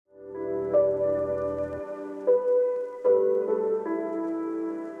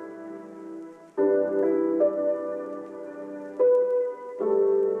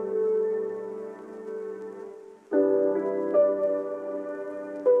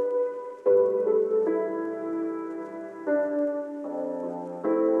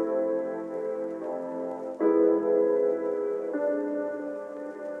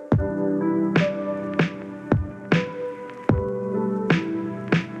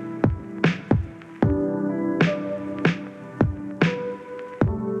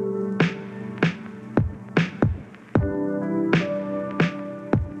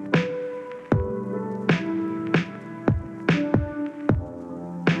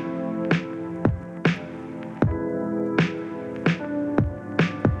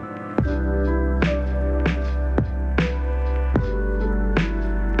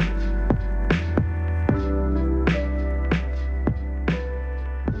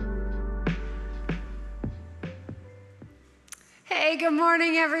Hey, good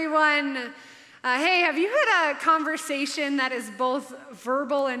morning, everyone. Hey, have you had a conversation that is both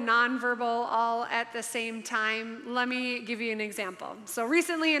verbal and nonverbal all at the same time? Let me give you an example. So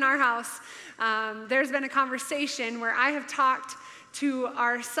recently in our house, there's been a conversation where I have talked to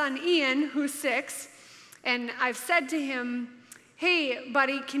our son Ian, who's 6, and I've said to him, hey,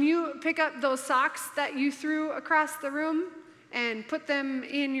 buddy, can you pick up those socks that you threw across the room and put them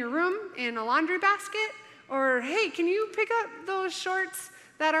in your room in a laundry basket? Or, hey, can you pick up those shorts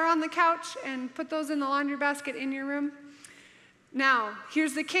that are on the couch and put those in the laundry basket in your room? Now,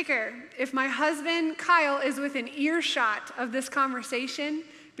 here's the kicker. If my husband, Kyle, is within earshot of this conversation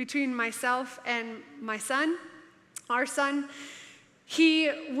between myself and my son, our son,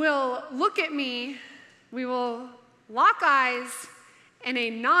 he will look at me, we will lock eyes, and a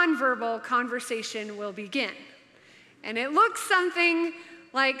nonverbal conversation will begin. And it looks something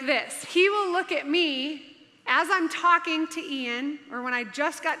like this. He will look at me as I'm talking to Ian, or when I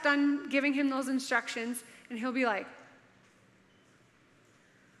just got done giving him those instructions, and he'll be like,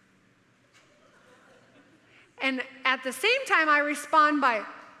 and at the same time I respond by,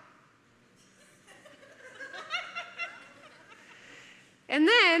 and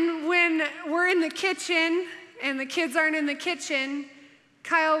then when we're in the kitchen and the kids aren't in the kitchen,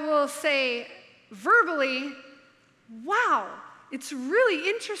 Kyle will say verbally, wow, it's really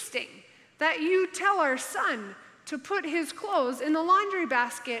interesting that you tell our son to put his clothes in the laundry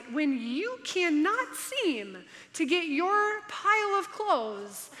basket when you cannot seem to get your pile of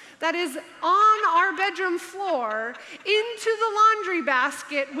clothes that is on our bedroom floor into the laundry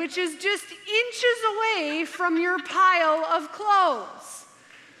basket, which is just inches away from your pile of clothes.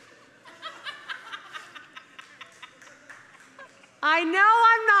 I know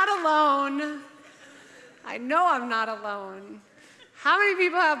I'm not alone. I know I'm not alone. How many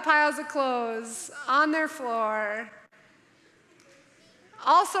people have piles of clothes on their floor?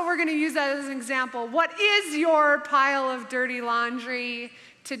 Also, we're going to use that as an example. What is your pile of dirty laundry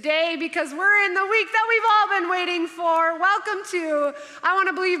today? Because we're in the week that we've all been waiting for. Welcome to I Want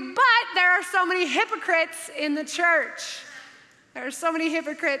to Believe, but there are so many hypocrites in the church. There are so many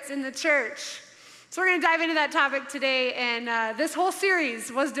hypocrites in the church. So we're going to dive into that topic today, and this whole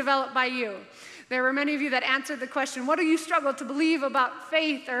series was developed by you. There were many of you that answered the question, what do you struggle to believe about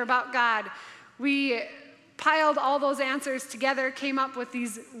faith or about God? We piled all those answers together, came up with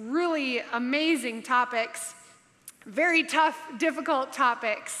these really amazing topics, very tough, difficult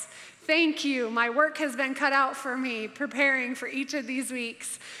topics. Thank you. My work has been cut out for me preparing for each of these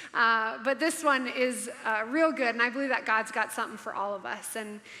weeks. But this one is real good, and I believe that God's got something for all of us.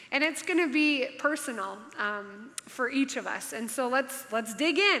 And it's going to be personal for each of us. And so let's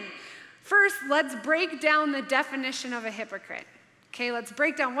dig in. First, let's break down the definition of a hypocrite. Okay, let's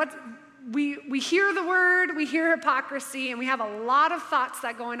break down what we hear the word, we hear hypocrisy, and we have a lot of thoughts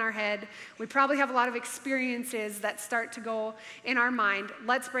that go in our head. We probably have a lot of experiences that start to go in our mind.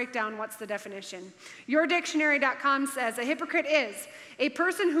 Let's break down what's the definition. Yourdictionary.com says a hypocrite is a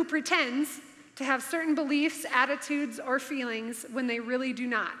person who pretends to have certain beliefs, attitudes, or feelings when they really do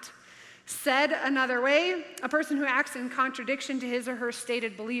not. Said another way, a person who acts in contradiction to his or her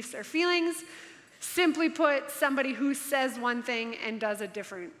stated beliefs or feelings. Simply put, somebody who says one thing and does a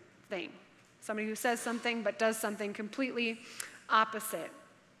different thing. Somebody who says something but does something completely opposite.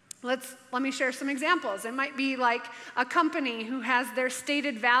 Let me share some examples. It might be like a company who has their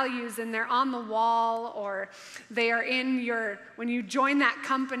stated values and they're on the wall, or they are when you join that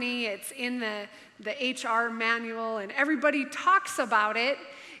company, it's in the HR manual, and everybody talks about it.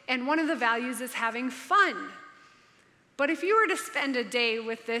 And one of the values is having fun. But if you were to spend a day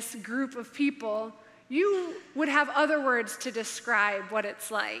with this group of people, you would have other words to describe what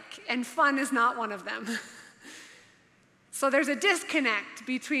it's like, and fun is not one of them. So there's a disconnect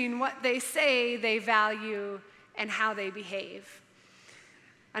between what they say they value and how they behave.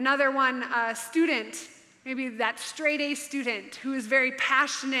 Another one, a student, maybe that straight-A student who is very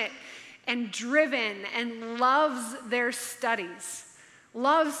passionate and driven and loves their studies.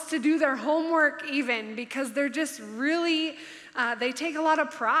 Loves to do their homework even, because they're just really, they take a lot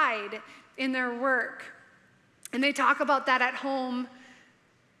of pride in their work. And they talk about that at home,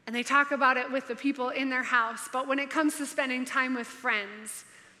 and they talk about it with the people in their house. But when it comes to spending time with friends,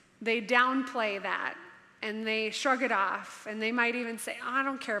 they downplay that, and they shrug it off, and they might even say, oh, I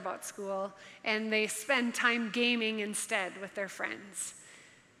don't care about school, and they spend time gaming instead with their friends.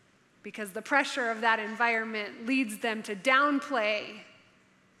 Because the pressure of that environment leads them to downplay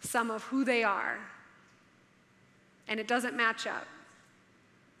some of who they are, and it doesn't match up.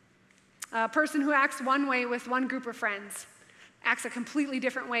 A person who acts one way with one group of friends acts a completely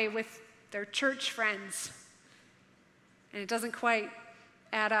different way with their church friends. and it doesn't quite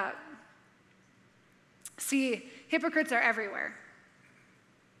add up. See, hypocrites are everywhere.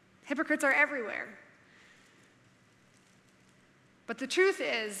 Hypocrites are everywhere. But the truth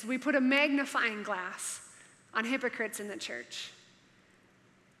is, we put a magnifying glass on hypocrites in the church.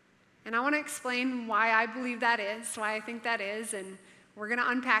 And I want to explain why I believe that is, why I think that is, and we're going to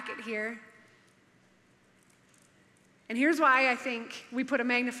unpack it here. And here's why I think we put a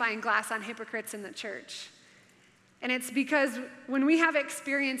magnifying glass on hypocrites in the church. And it's because when we have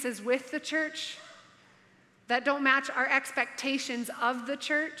experiences with the church that don't match our expectations of the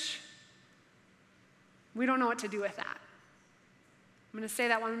church, we don't know what to do with that. I'm going to say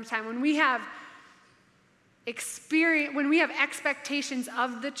that one more time. When we have expectations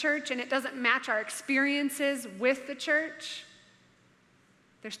of the church and it doesn't match our experiences with the church,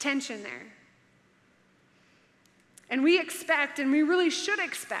 there's tension there. And we expect, and we really should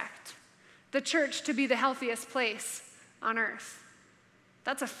expect, the church to be the healthiest place on earth.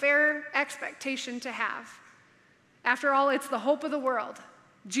 That's a fair expectation to have. After all, it's the hope of the world.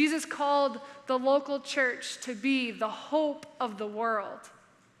 Jesus called the local church to be the hope of the world.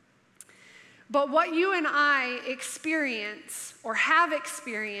 But what you and I experience or have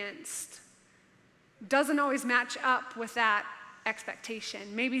experienced doesn't always match up with that expectation.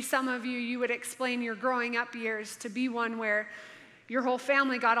 Maybe some of you would explain your growing up years to be one where your whole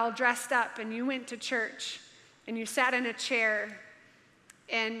family got all dressed up and you went to church and you sat in a chair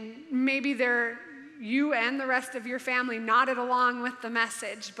and maybe you and the rest of your family nodded along with the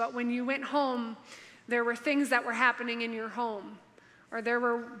message, but when you went home, there were things that were happening in your home, or there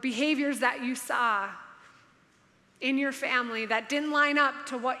were behaviors that you saw in your family that didn't line up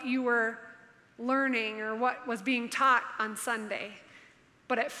to what you were learning or what was being taught on Sunday.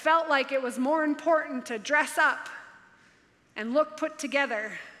 But it felt like it was more important to dress up and look put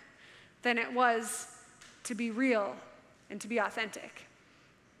together than it was to be real and to be authentic.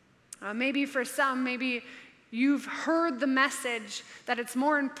 Maybe for some, maybe you've heard the message that it's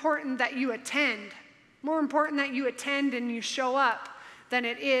more important that you attend and you show up than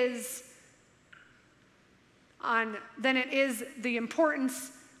it is the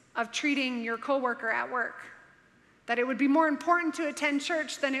importance of treating your coworker at work. That it would be more important to attend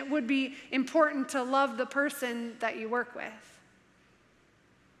church than it would be important to love the person that you work with.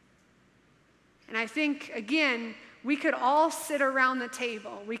 And I think, again, we could all sit around the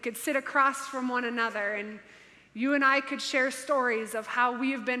table. We could sit across from one another, and you and I could share stories of how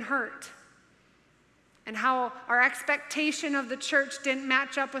we have been hurt and how our expectation of the church didn't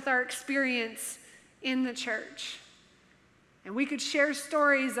match up with our experience in the church. And we could share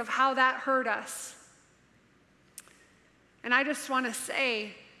stories of how that hurt us. And I just want to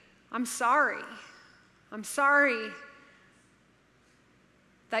say, I'm sorry. I'm sorry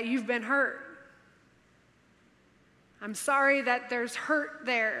that you've been hurt. I'm sorry that there's hurt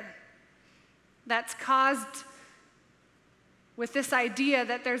there that's caused with this idea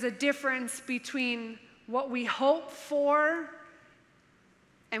that there's a difference between what we hope for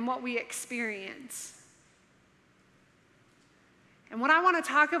and what we experience. And what I want to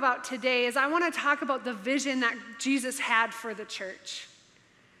talk about today is I want to talk about the vision that Jesus had for the church.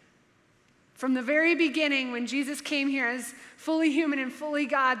 From the very beginning, when Jesus came here as fully human and fully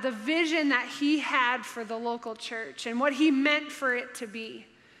God, the vision that he had for the local church and what he meant for it to be.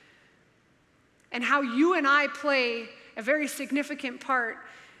 And how you and I play a very significant part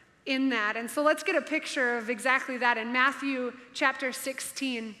in that. And so let's get a picture of exactly that. In Matthew chapter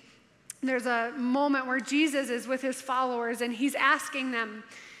 16, there's a moment where Jesus is with his followers and he's asking them,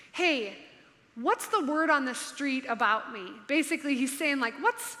 hey, what's the word on the street about me? Basically, he's saying, like,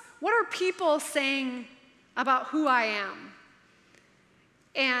 what are people saying about who I am?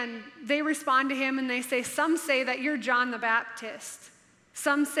 And they respond to him and they say, some say that you're John the Baptist.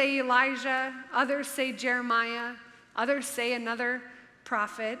 Some say Elijah, others say Jeremiah, others say another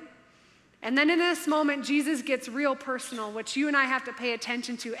prophet. And then in this moment, Jesus gets real personal, which you and I have to pay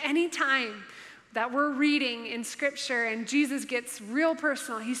attention to anytime that we're reading in Scripture and Jesus gets real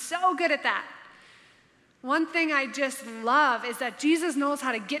personal. He's so good at that. One thing I just love is that Jesus knows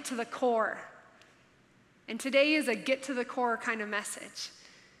how to get to the core. And today is a get to the core kind of message.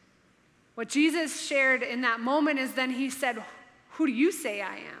 What Jesus shared in that moment is then he said, who do you say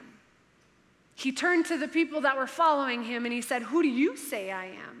I am? He turned to the people that were following him and he said, who do you say I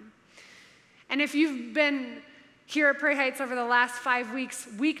am? And if you've been here at Prairie Heights over the last 5 weeks,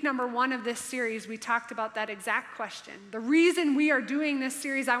 week number 1 of this series, we talked about that exact question. The reason we are doing this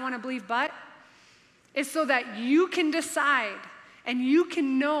series, I Want to Believe But, is so that you can decide and you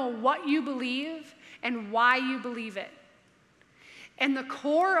can know what you believe and why you believe it. And the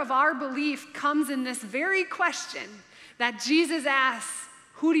core of our belief comes in this very question that Jesus asks,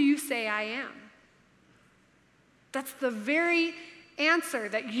 "Who do you say I am?" That's the very answer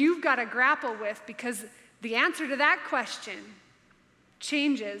that you've got to grapple with, because the answer to that question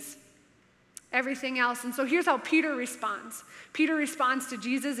changes everything else. And so here's how Peter responds. Peter responds to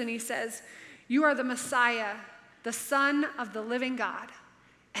Jesus and he says, "You are the Messiah, the Son of the living God."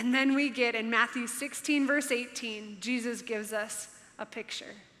 And then we get in Matthew 16, verse 18, Jesus gives us a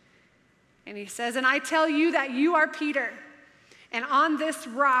picture. And he says, "And I tell you that you are Peter, and on this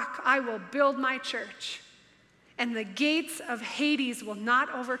rock I will build my church, and the gates of Hades will not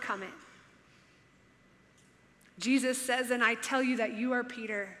overcome it." Jesus says, "And I tell you that you are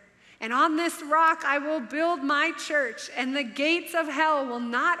Peter, and on this rock I will build my church, and the gates of hell will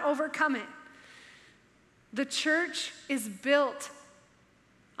not overcome it." The church is built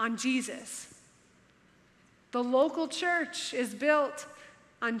on Jesus. The local church is built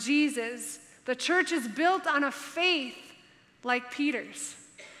on Jesus. The church is built on a faith like Peter's.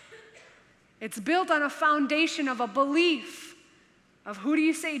 It's built on a foundation of a belief of who do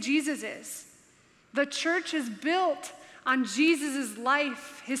you say Jesus is. The church is built on Jesus'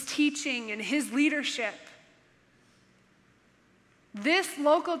 life, his teaching, and his leadership. This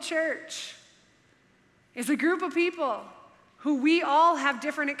local church is a group of people who we all have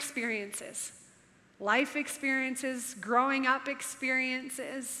different experiences. Life experiences, growing up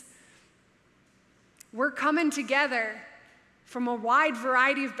experiences. We're coming together from a wide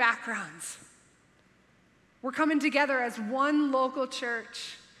variety of backgrounds. We're coming together as one local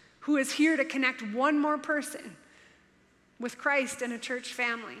church who is here to connect one more person with Christ and a church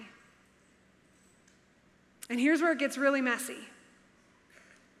family. And here's where it gets really messy.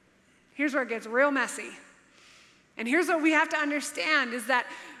 Here's where it gets real messy. And here's what we have to understand is that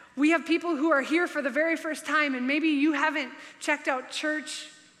we have people who are here for the very first time, and maybe you haven't checked out church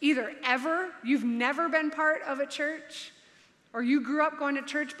either ever, you've never been part of a church, or you grew up going to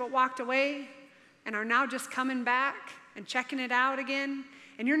church but walked away and are now just coming back and checking it out again,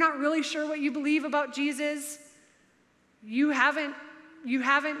 and you're not really sure what you believe about Jesus. You haven't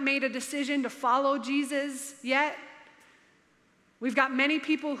made a decision to follow Jesus yet. We've got many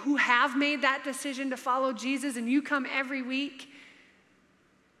people who have made that decision to follow Jesus, and you come every week,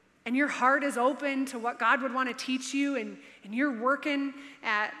 and your heart is open to what God would want to teach you, and you're working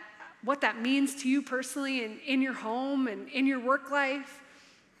at what that means to you personally and in your home and in your work life,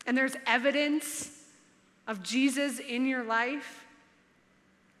 and there's evidence of Jesus in your life.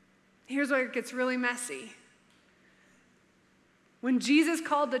 Here's where it gets really messy. When Jesus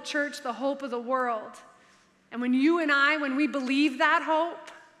called the church the hope of the world, and when you and I, when we believe that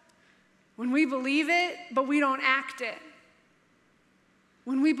hope, when we believe it, but we don't act it,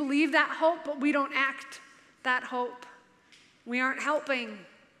 when we believe that hope, but we don't act that hope, we aren't helping,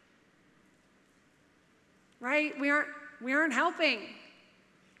 right? We aren't helping.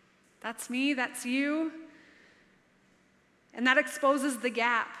 That's me, that's you. And that exposes the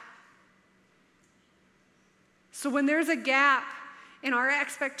gap. So when there's a gap in our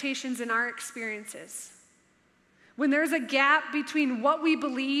expectations and our experiences, when there's a gap between what we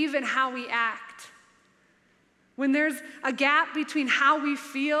believe and how we act, when there's a gap between how we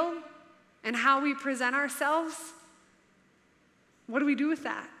feel and how we present ourselves, what do we do with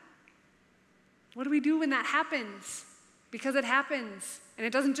that? What do we do when that happens? Because it happens. And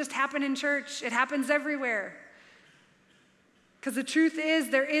it doesn't just happen in church, it happens everywhere. Because the truth is,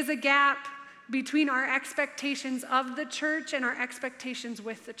 there is a gap between our expectations of the church and our expectations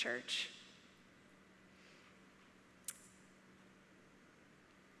with the church.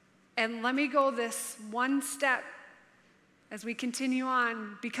 And let me go this one step as we continue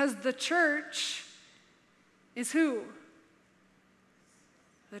on, because the church is who?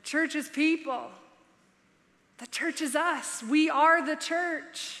 The church is people. The church is us. We are the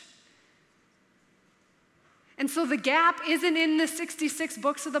church. And so the gap isn't in the 66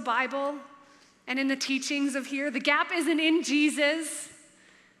 books of the Bible and in the teachings of here. The gap isn't in Jesus.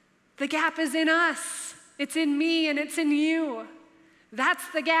 The gap is in us. It's in me and it's in you. That's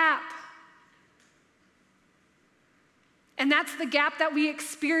the gap. And that's the gap that we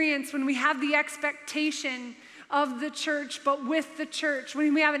experience when we have the expectation of the church, but with the church.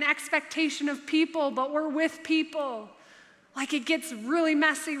 When we have an expectation of people, but we're with people. Like, it gets really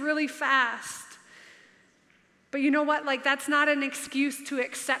messy really fast. But you know what? Like, that's not an excuse to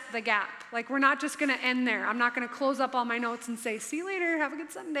accept the gap. Like, we're not just going to end there. I'm not going to close up all my notes and say, see you later, have a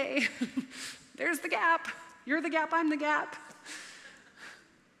good Sunday. There's the gap. You're the gap, I'm the gap.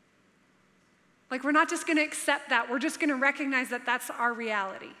 Like, we're not just going to accept that. We're just going to recognize that that's our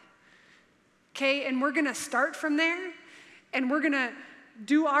reality. Okay? And we're going to start from there, and we're going to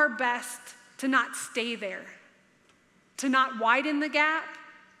do our best to not stay there, to not widen the gap,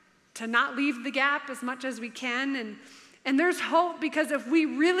 to not leave the gap as much as we can. And there's hope, because if we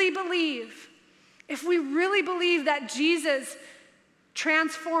really believe that Jesus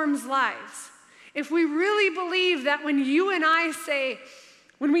transforms lives, if we really believe that when you and I say,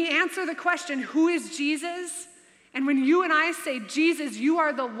 when we answer the question, who is Jesus? And when you and I say, Jesus, you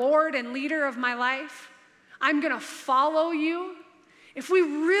are the Lord and leader of my life, I'm going to follow you. If we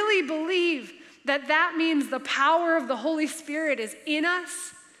really believe that that means the power of the Holy Spirit is in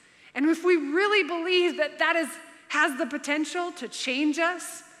us, and if we really believe that that has the potential to change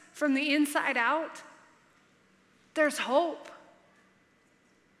us from the inside out, there's hope.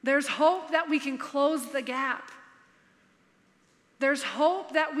 There's hope that we can close the gap. There's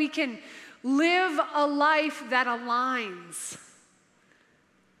hope that we can live a life that aligns.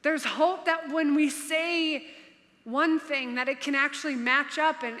 There's hope that when we say one thing, that it can actually match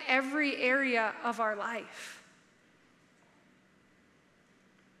up in every area of our life.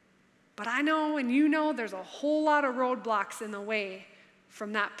 But I know, and you know, there's a whole lot of roadblocks in the way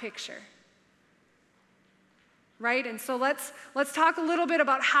from that picture. Right? And so let's talk a little bit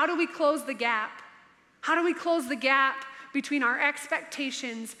about how do we close the gap? How do we close the gap between our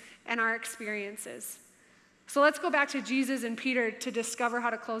expectations and our experiences? So let's go back to Jesus and Peter to discover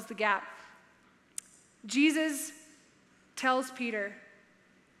how to close the gap. Jesus tells Peter,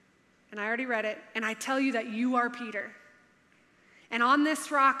 and I already read it, and I tell you that you are Peter. And on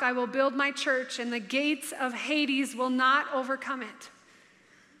this rock I will build my church, and the gates of Hades will not overcome it.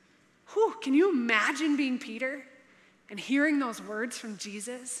 Whew, can you imagine being Peter and hearing those words from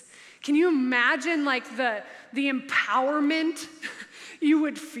Jesus? Can you imagine like the empowerment you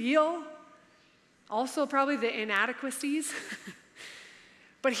would feel? Also probably the inadequacies.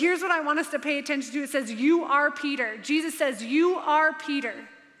 But here's what I want us to pay attention to. It says, you are Peter. Jesus says, you are Peter.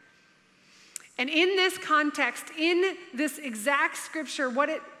 And in this context, in this exact scripture,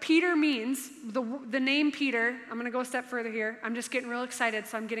 what Peter means, the name Peter, I'm going to go a step further here. I'm just getting real excited,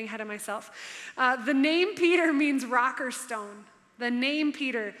 so I'm getting ahead of myself. The name Peter means rock or stone. The name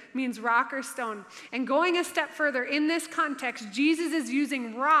Peter means rock or stone. And going a step further, in this context, Jesus is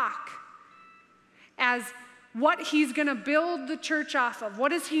using rock as what he's going to build the church off of. What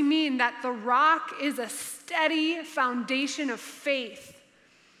does he mean? That the rock is a steady foundation of faith.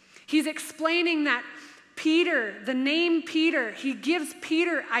 He's explaining that Peter, the name Peter, he gives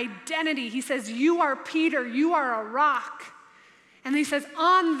Peter identity. He says, you are Peter, you are a rock. And he says,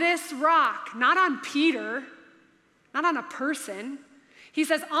 on this rock, not on Peter, not on a person. He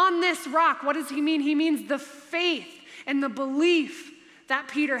says, on this rock, what does he mean? He means the faith and the belief that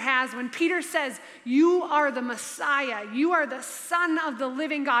Peter has. When Peter says, you are the Messiah, you are the Son of the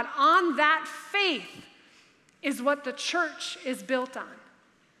living God, on that faith is what the church is built on.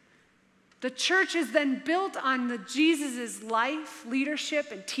 The church is then built on Jesus' life,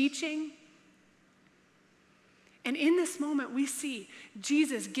 leadership, and teaching. And in this moment, we see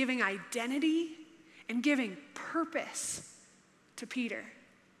Jesus giving identity and giving purpose to Peter.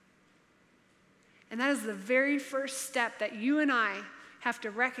 And that is the very first step that you and I have to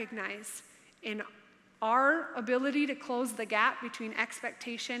recognize in our ability to close the gap between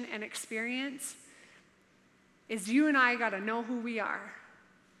expectation and experience, is you and I got to know who we are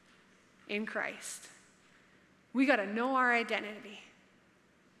in Christ. We got to know our identity.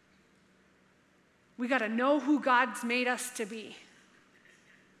 We got to know who God's made us to be.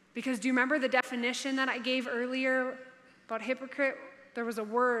 Because do you remember the definition that I gave earlier about hypocrite? There was a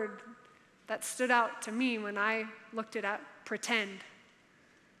word that stood out to me when I looked it up: pretend.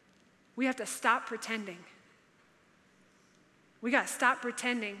 We have to stop pretending. We got to stop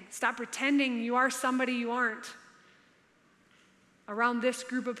pretending. Stop pretending you are somebody you aren't around this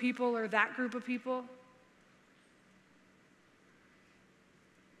group of people or that group of people.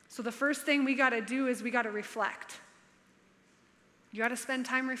 So the first thing we got to do is we got to reflect. You got to spend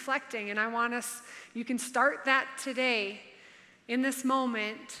time reflecting, and I want us, you can start that today in this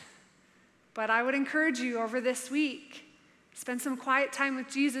moment, but I would encourage you over this week, spend some quiet time with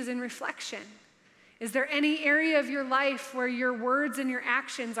Jesus in reflection. Is there any area of your life where your words and your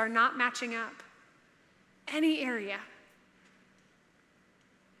actions are not matching up? Any area?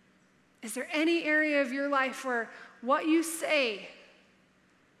 Is there any area of your life where what you say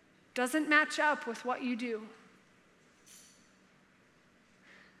doesn't match up with what you do?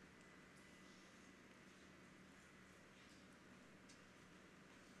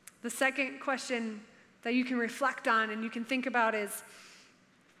 The second question that you can reflect on and you can think about is,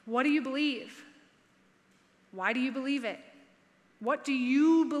 what do you believe? Why do you believe it? What do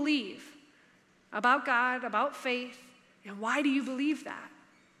you believe about God, about faith, and why do you believe that?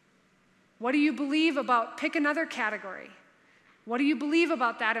 What do you believe about, pick another category. What do you believe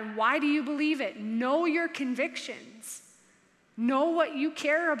about that, and why do you believe it? Know your convictions. Know what you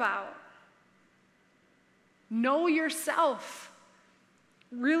care about. Know yourself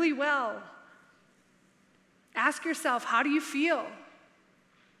really well. Ask yourself, how do you feel?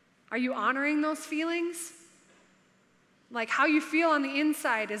 Are you honoring those feelings? Like how you feel on the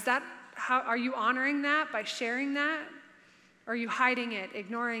inside, are you honoring that by sharing that? Or are you hiding it,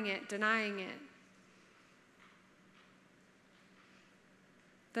 ignoring it, denying it?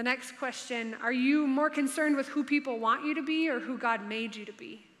 The next question, are you more concerned with who people want you to be or who God made you to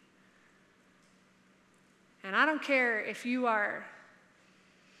be? And I don't care if you are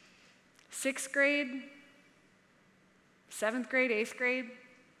 6th grade, 7th grade, 8th grade,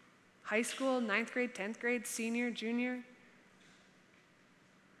 high school, 9th grade, 10th grade, senior, junior,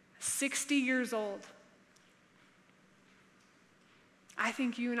 60 years old. I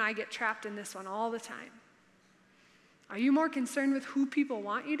think you and I get trapped in this one all the time. Are you more concerned with who people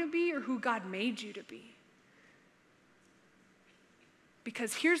want you to be or who God made you to be?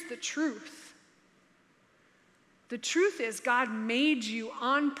 Because here's the truth. The truth is God made you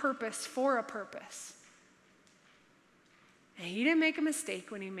on purpose for a purpose. And he didn't make a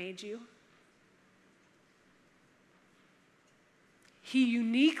mistake when he made you. He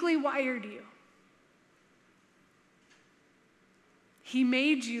uniquely wired you. He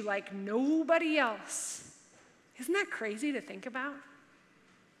made you like nobody else. Isn't that crazy to think about?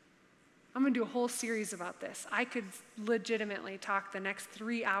 I'm going to do a whole series about this. I could legitimately talk the next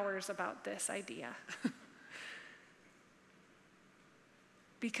 3 hours about this idea.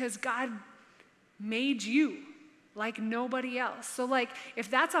 Because God made you like nobody else. So like,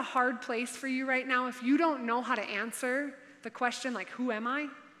 if that's a hard place for you right now, if you don't know how to answer the question like, who am I?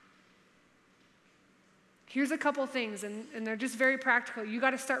 Here's a couple things, and they're just very practical. You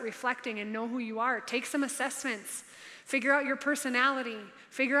got to start reflecting and know who you are. Take some assessments. Figure out your personality.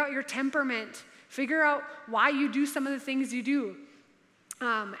 Figure out your temperament. Figure out why you do some of the things you do.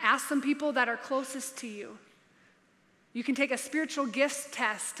 Ask some people that are closest to you. You can take a spiritual gifts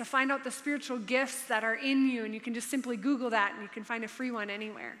test to find out the spiritual gifts that are in you, and you can just simply Google that, and you can find a free one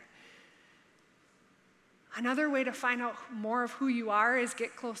anywhere. Another way to find out more of who you are is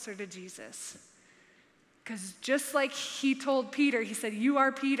get closer to Jesus. Because just like he told Peter, he said, you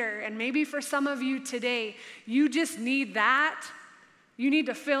are Peter. And maybe for some of you today, you just need that. You need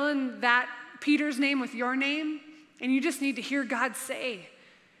to fill in that Peter's name with your name. And you just need to hear God say,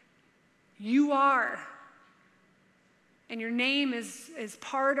 you are. And your name is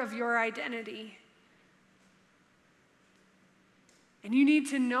part of your identity. And you need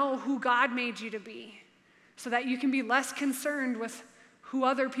to know who God made you to be so that you can be less concerned with who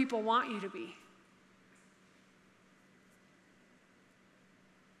other people want you to be.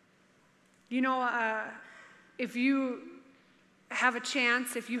 You know, if you have a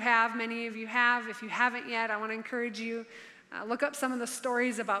chance, if you have, many of you have, if you haven't yet, I want to encourage you, look up some of the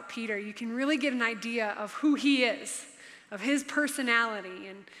stories about Peter. You can really get an idea of who he is, of his personality,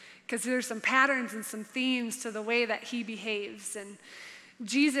 and because there's some patterns and some themes to the way that he behaves. And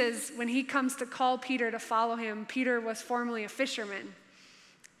Jesus, when he comes to call Peter to follow him, Peter was formerly a fisherman.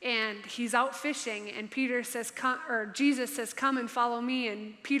 And he's out fishing, and Jesus says, come and follow me,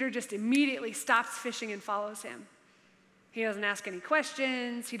 and Peter just immediately stops fishing and follows him. He doesn't ask any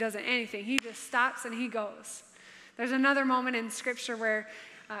questions, he doesn't anything, he just stops and he goes. There's another moment in Scripture where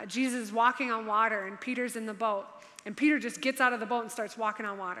Jesus is walking on water, and Peter's in the boat, and Peter just gets out of the boat and starts walking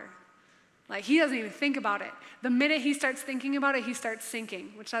on water. Like, he doesn't even think about it. The minute he starts thinking about it, he starts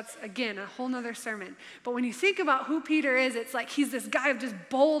sinking, which that's, again, a whole nother sermon. But when you think about who Peter is, it's like he's this guy of just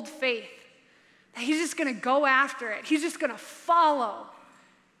bold faith. That he's just going to go after it. He's just going to follow.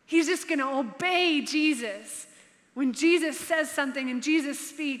 He's just going to obey Jesus. When Jesus says something and Jesus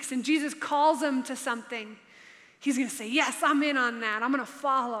speaks and Jesus calls him to something, he's going to say, yes, I'm in on that. I'm going to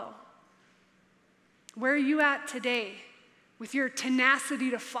follow. Where are you at today with your tenacity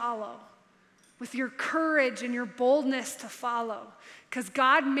to follow? With your courage and your boldness to follow. Because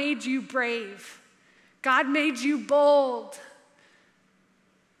God made you brave. God made you bold.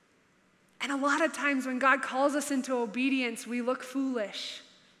 And a lot of times when God calls us into obedience, we look foolish.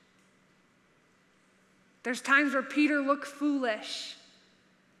 There's times where Peter looked foolish.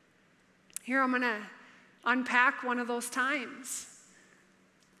 Here, I'm going to unpack one of those times.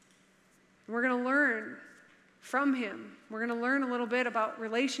 We're going to learn from him. We're going to learn a little bit about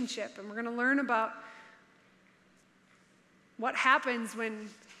relationship, and we're going to learn about what happens when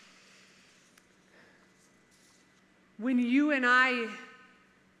you and I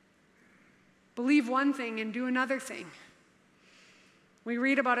believe one thing and do another thing. We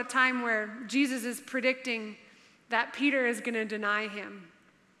read about a time where Jesus is predicting that Peter is going to deny him.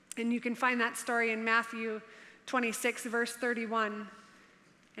 And you can find that story in Matthew 26, verse 31.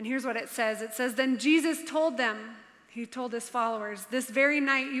 And here's what it says. It says, "Then Jesus told them," he told his followers, "this very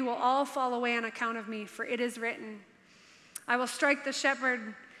night you will all fall away on account of me, for it is written, I will strike the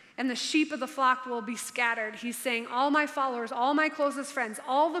shepherd and the sheep of the flock will be scattered." He's saying, all my followers, all my closest friends,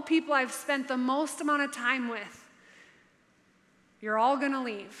 all the people I've spent the most amount of time with, you're all going to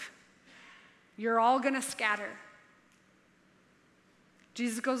leave. You're all going to scatter.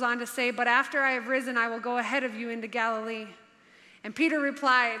 Jesus goes on to say, "But after I have risen, I will go ahead of you into Galilee." And Peter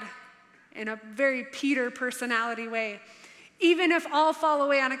replied in a very Peter personality way, "Even if all fall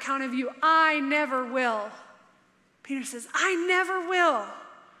away on account of you, I never will." Peter says, "I never will.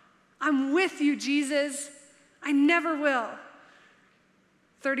 I'm with you, Jesus. I never will."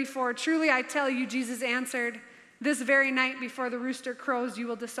 34, "Truly I tell you," Jesus answered, "this very night before the rooster crows, you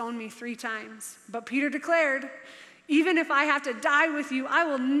will disown me 3 times. But Peter declared, "Even if I have to die with you, I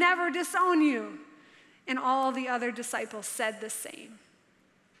will never disown you." And all the other disciples said the same.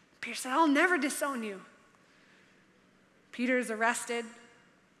 Peter said, "I'll never disown you." Peter is arrested.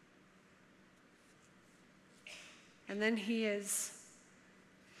 And then he is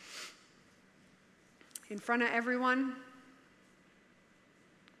in front of everyone,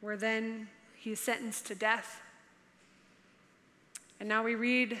 where then he's sentenced to death. And now we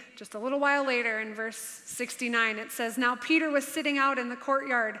read just a little while later in verse 69, it says, "Now Peter was sitting out in the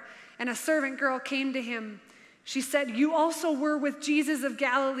courtyard, and a servant girl came to him. She said, 'You also were with Jesus of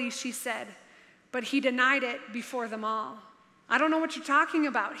Galilee,' she said. But he denied it before them all. 'I don't know what you're talking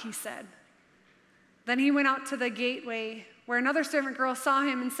about,' he said. Then he went out to the gateway, where another servant girl saw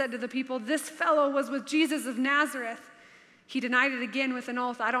him and said to the people, 'This fellow was with Jesus of Nazareth.' He denied it again with an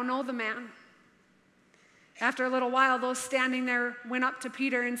oath, 'I don't know the man.' After a little while, those standing there went up to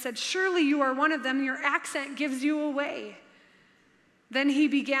Peter and said, 'Surely you are one of them. Your accent gives you away.' Then he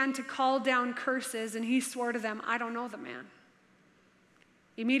began to call down curses, and he swore to them, 'I don't know the man.'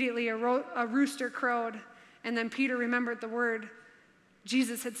 Immediately a rooster crowed, and then Peter remembered the word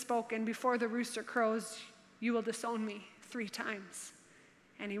Jesus had spoken, 'Before the rooster crows, you will disown me 3 times.'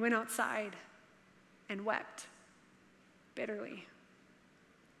 And he went outside and wept bitterly."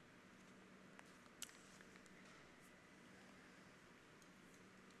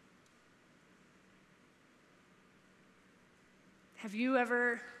 Have you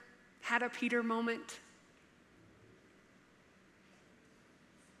ever had a Peter moment?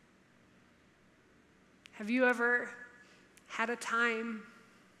 Have you ever had a time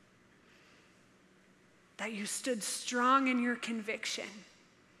that you stood strong in your conviction?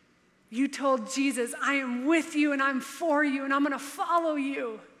 You told Jesus, "I am with you and I'm for you and I'm going to follow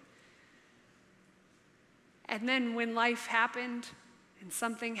you." And then when life happened and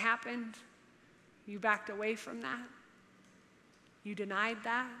something happened, you backed away from that. You denied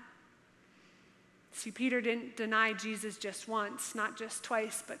that. See, Peter didn't deny Jesus just once, not just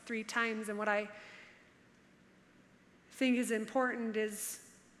twice, but 3 times. And what I think is important is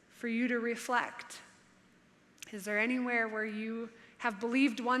for you to reflect. Is there anywhere where you have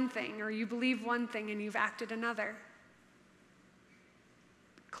believed one thing or you believe one thing and you've acted another?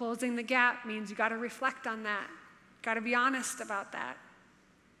 Closing the gap means you got to reflect on that. Got to be honest about that.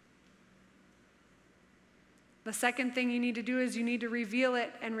 The second thing you need to do is you need to reveal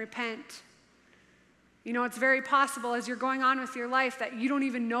it and repent. You know, it's very possible as you're going on with your life that you don't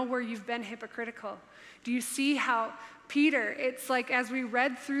even know where you've been hypocritical. Do you see how Peter, it's like as we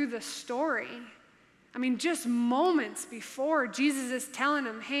read through the story, I mean, just moments before Jesus is telling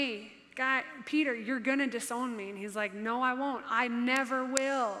him, "Hey, Peter, you're going to disown me." And he's like, "No, I won't. I never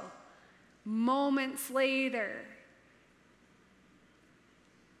will." Moments later,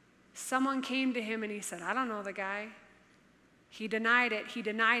 someone came to him and he said, "I don't know the guy." He denied it. He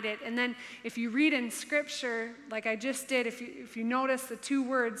denied it. And then if you read in Scripture, like I just did, if you notice the 2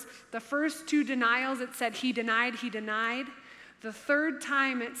 words, the first 2 denials, it said he denied, he denied. The 3rd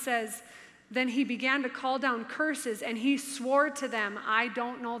time it says, then he began to call down curses and he swore to them, "I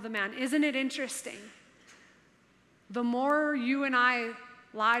don't know the man." Isn't it interesting? The more you and I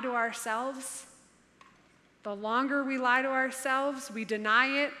lie to ourselves, the longer we lie to ourselves, we deny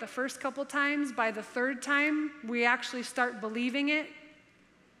it the first couple times. By the 3rd time, we actually start believing it.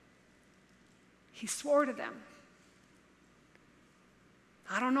 He swore to them,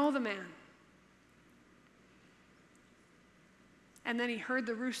 "I don't know the man." And then he heard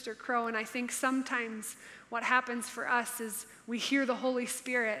the rooster crow, and I think sometimes what happens for us is we hear the Holy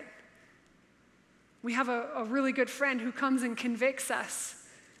Spirit. We have a really good friend who comes and convicts us.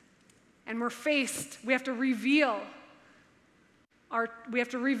 And we have to reveal we have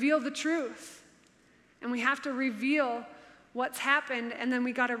to reveal the truth. And we have to reveal what's happened, and then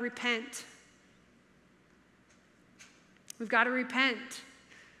we got to repent. We've got to repent.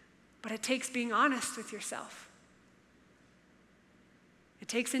 But it takes being honest with yourself. It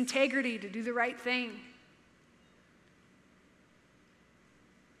takes integrity to do the right thing.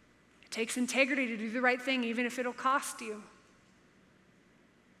 It takes integrity to do the right thing, even if it'll cost you.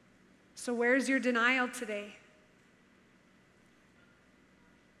 So where's your denial today?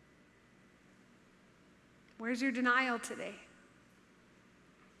 Where's your denial today?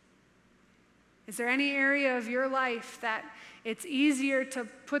 Is there any area of your life that it's easier to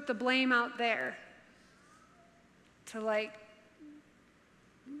put the blame out there?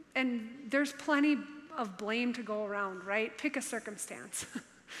 And there's plenty of blame to go around, right? Pick a circumstance.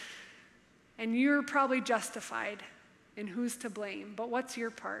 And you're probably justified in who's to blame. But what's your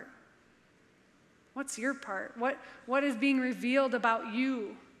part? What's your part? What is being revealed about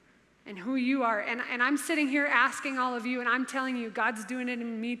you and who you are? And I'm sitting here asking all of you, and I'm telling you, God's doing it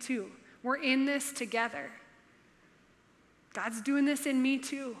in me too. We're in this together. God's doing this in me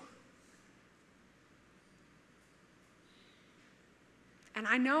too. And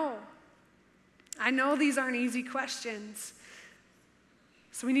I know these aren't easy questions.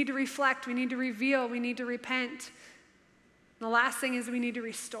 So we need to reflect, we need to reveal, we need to repent. And the last thing is we need to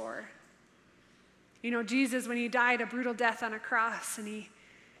restore. You know, Jesus, when he died a brutal death on a cross and he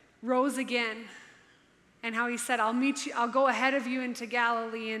rose again, and how he said, I'll meet you, I'll go ahead of you into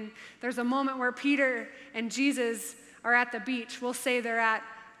Galilee. And there's a moment where Peter and Jesus are at the beach. We'll say they're at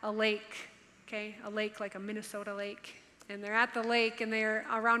a lake, okay? A lake like a Minnesota lake. And they're at the lake and they're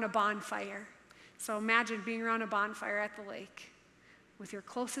around a bonfire. So imagine being around a bonfire at the lake with your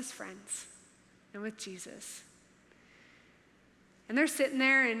closest friends and with Jesus. And they're sitting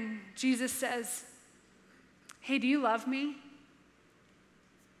there and Jesus says, hey, do you love me,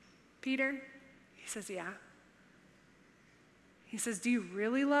 Peter? He says, yeah. He says, do you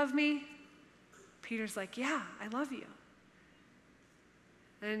really love me? Peter's like, yeah, I love you.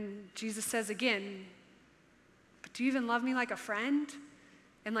 And Jesus says again, but do you even love me like a friend?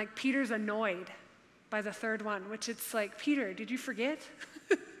 And like Peter's annoyed by the third one, which it's like, Peter, did you forget?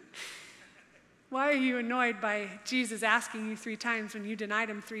 Why are you annoyed by Jesus asking you 3 times when you denied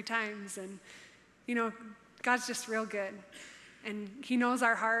him 3 times? And, you know, God's just real good. And he knows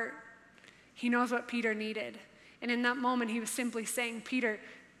our heart. He knows what Peter needed. And in that moment, he was simply saying, Peter,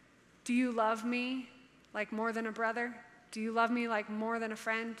 do you love me like more than a brother? Do you love me like more than a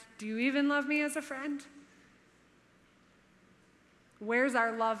friend? Do you even love me as a friend? Where's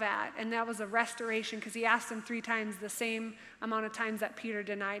our love at? And that was a restoration because he asked him 3 times, the same amount of times that Peter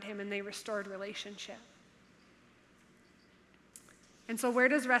denied him, and they restored relationship. And so where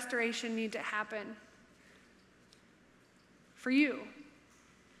does restoration need to happen? For you.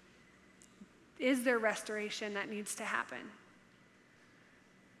 Is there restoration that needs to happen?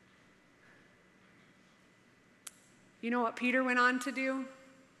 You know what Peter went on to do?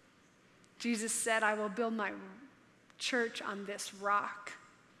 Jesus said, I will build my church on this rock.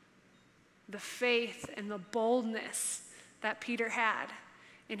 The faith and the boldness that Peter had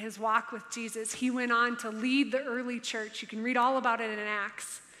in his walk with Jesus. He went on to lead the early church. You can read all about it in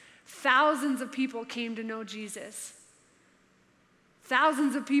Acts. Thousands of people came to know Jesus.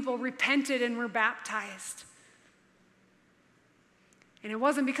 Thousands of people repented and were baptized. And it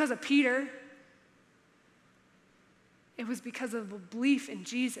wasn't because of Peter. It was because of a belief in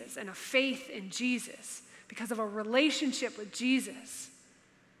Jesus and a faith in Jesus, because of a relationship with Jesus.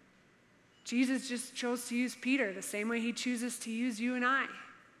 Jesus just chose to use Peter the same way he chooses to use you and I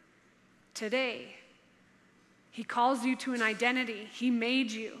today. He calls you to an identity. He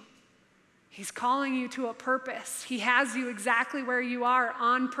made you. He's calling you to a purpose. He has you exactly where you are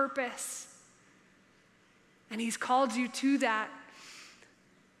on purpose. And he's called you to that.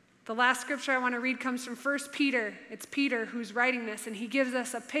 The last scripture I want to read comes from 1 Peter. It's Peter who's writing this, and he gives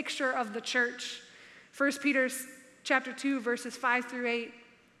us a picture of the church. 1 Peter chapter 2, verses 5 through 8.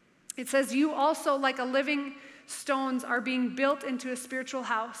 It says, you also, like a living stones, are being built into a spiritual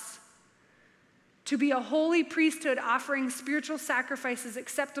house, to be a holy priesthood offering spiritual sacrifices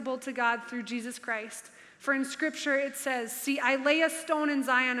acceptable to God through Jesus Christ. For in Scripture it says, see, I lay a stone in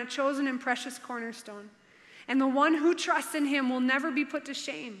Zion, a chosen and precious cornerstone, and the one who trusts in him will never be put to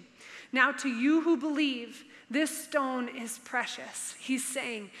shame. Now to you who believe, this stone is precious. He's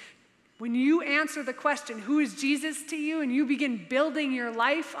saying, when you answer the question, who is Jesus to you, and you begin building your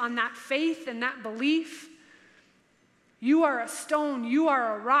life on that faith and that belief, you are a stone, you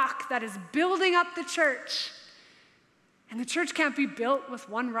are a rock that is building up the church. And the church can't be built with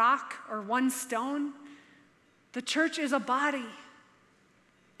one rock or one stone. The church is a body.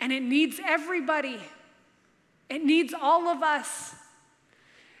 And it needs everybody. It needs all of us.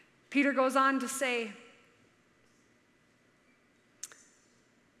 Peter goes on to say,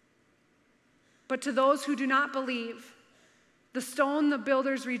 but to those who do not believe, the stone the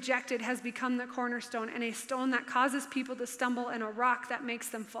builders rejected has become the cornerstone, and a stone that causes people to stumble, and a rock that makes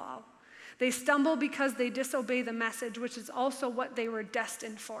them fall. They stumble because they disobey the message, which is also what they were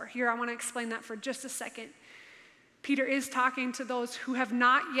destined for. Here, I want to explain that for just a second. Peter is talking to those who have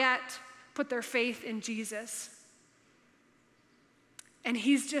not yet put their faith in Jesus. And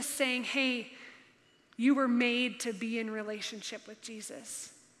he's just saying, hey, you were made to be in relationship with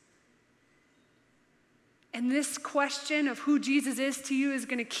Jesus. And this question of who Jesus is to you is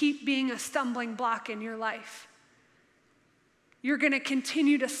going to keep being a stumbling block in your life. You're going to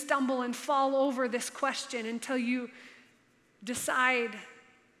continue to stumble and fall over this question until you decide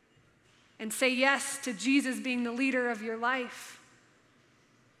and say yes to Jesus being the leader of your life.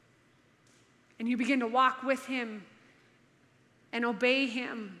 And you begin to walk with him and obey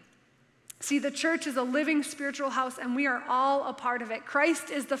him. See, the church is a living spiritual house, and we are all a part of it.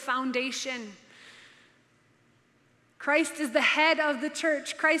 Christ is the foundation. Christ is the head of the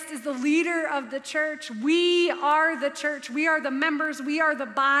church. Christ is the leader of the church. We are the church. We are the members. We are the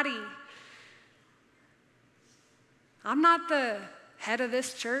body. I'm not the head of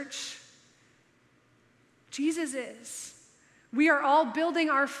this church. Jesus is. We are all building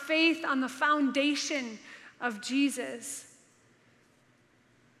our faith on the foundation of Jesus.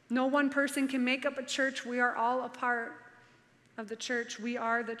 No one person can make up a church. We are all a part of the church. We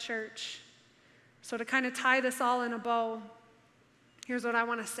are the church. So to kind of tie this all in a bow, here's what I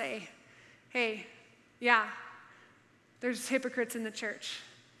want to say. Hey, yeah, there's hypocrites in the church.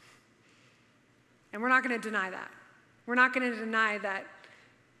 And we're not going to deny that. We're not going to deny that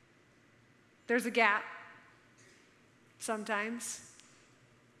there's a gap sometimes.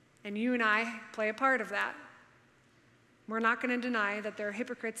 And you and I play a part of that. We're not going to deny that there are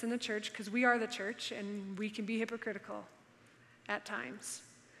hypocrites in the church because we are the church and we can be hypocritical at times.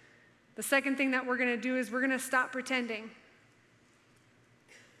 The second thing that we're going to do is we're going to stop pretending.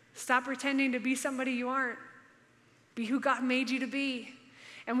 Stop pretending to be somebody you aren't. Be who God made you to be.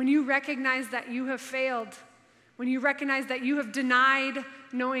 And when you recognize that you have failed, when you recognize that you have denied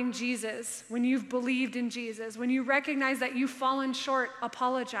knowing Jesus, when you've believed in Jesus, when you recognize that you've fallen short,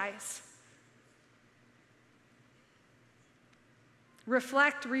 apologize.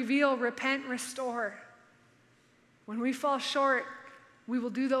 Reflect, reveal, repent, restore. When we fall short, we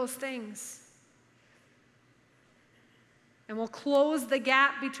will do those things. And we'll close the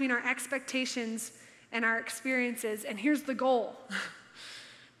gap between our expectations and our experiences. And here's the goal.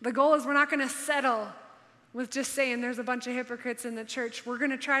 The goal is we're not going to settle with just saying there's a bunch of hypocrites in the church. We're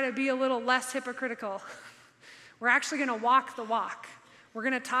going to try to be a little less hypocritical. We're actually going to walk the walk. We're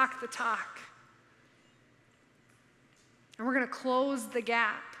going to talk the talk. And we're going to close the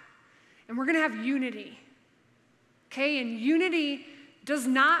gap. And we're going to have unity. Okay? And unity does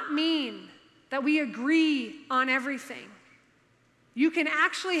not mean that we agree on everything. You can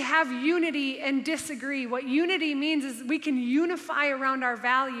actually have unity and disagree. What unity means is we can unify around our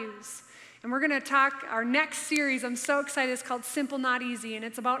values. And we're going to talk, our next series, I'm so excited, it's called Simple Not Easy, and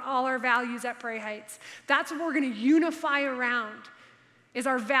it's about all our values at Prairie Heights. That's what we're going to unify around, is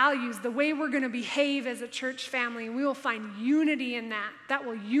our values, the way we're going to behave as a church family, and we will find unity in that. That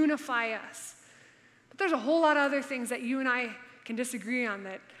will unify us. But there's a whole lot of other things that you and I can disagree on,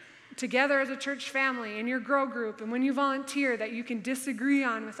 that together as a church family, in your grow group, and when you volunteer, that you can disagree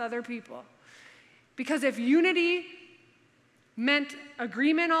on with other people. Because if unity meant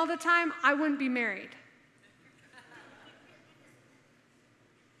agreement all the time, I wouldn't be married.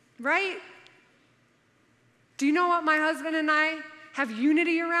 Right? Do you know what my husband and I have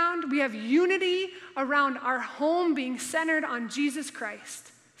unity around? We have unity around our home being centered on Jesus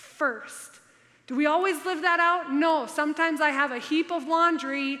Christ first. Do we always live that out? No. Sometimes I have a heap of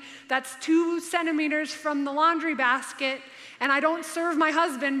laundry that's 2 centimeters from the laundry basket, and I don't serve my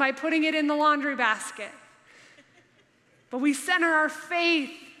husband by putting it in the laundry basket. But we center our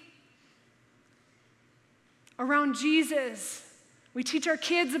faith around Jesus. We teach our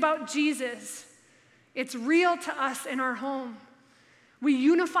kids about Jesus. It's real to us in our home. We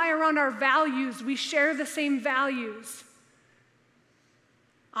unify around our values. We share the same values.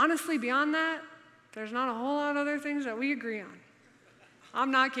 Honestly, beyond that, there's not a whole lot of other things that we agree on.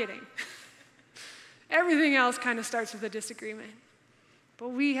 I'm not kidding. Everything else kind of starts with a disagreement. But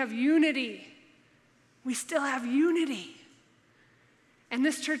we have unity. We still have unity. And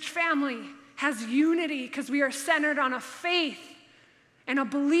this church family has unity because we are centered on a faith and a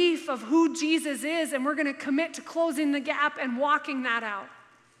belief of who Jesus is, and we're going to commit to closing the gap and walking that out.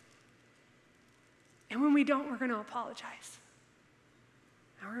 And when we don't, we're going to apologize.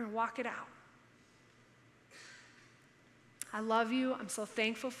 And we're going to walk it out. I love you. I'm so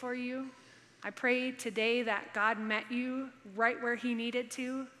thankful for you. I pray today that God met you right where he needed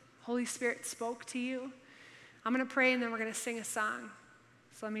to. Holy Spirit spoke to you. I'm going to pray and then we're going to sing a song.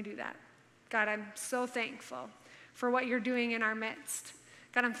 So let me do that. God, I'm so thankful for what you're doing in our midst.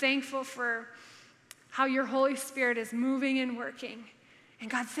 God, I'm thankful for how your Holy Spirit is moving and working.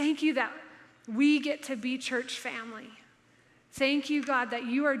 And God, thank you that we get to be church family. Thank you, God, that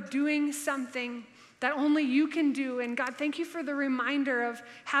you are doing something that only you can do. And God, thank you for the reminder of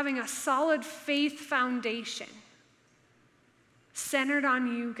having a solid faith foundation centered on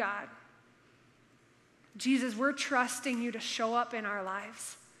you, God. Jesus, we're trusting you to show up in our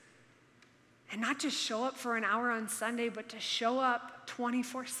lives. And not just show up for an hour on Sunday, but to show up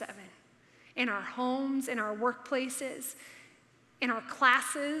 24/7 in our homes, in our workplaces, in our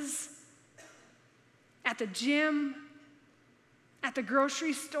classes, at the gym, at the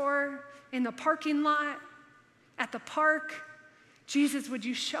grocery store, in the parking lot, at the park. Jesus, would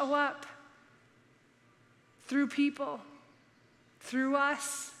you show up through people, through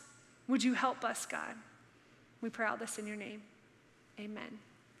us? Would you help us, God? We pray all this in your name. Amen.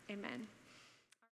 Amen.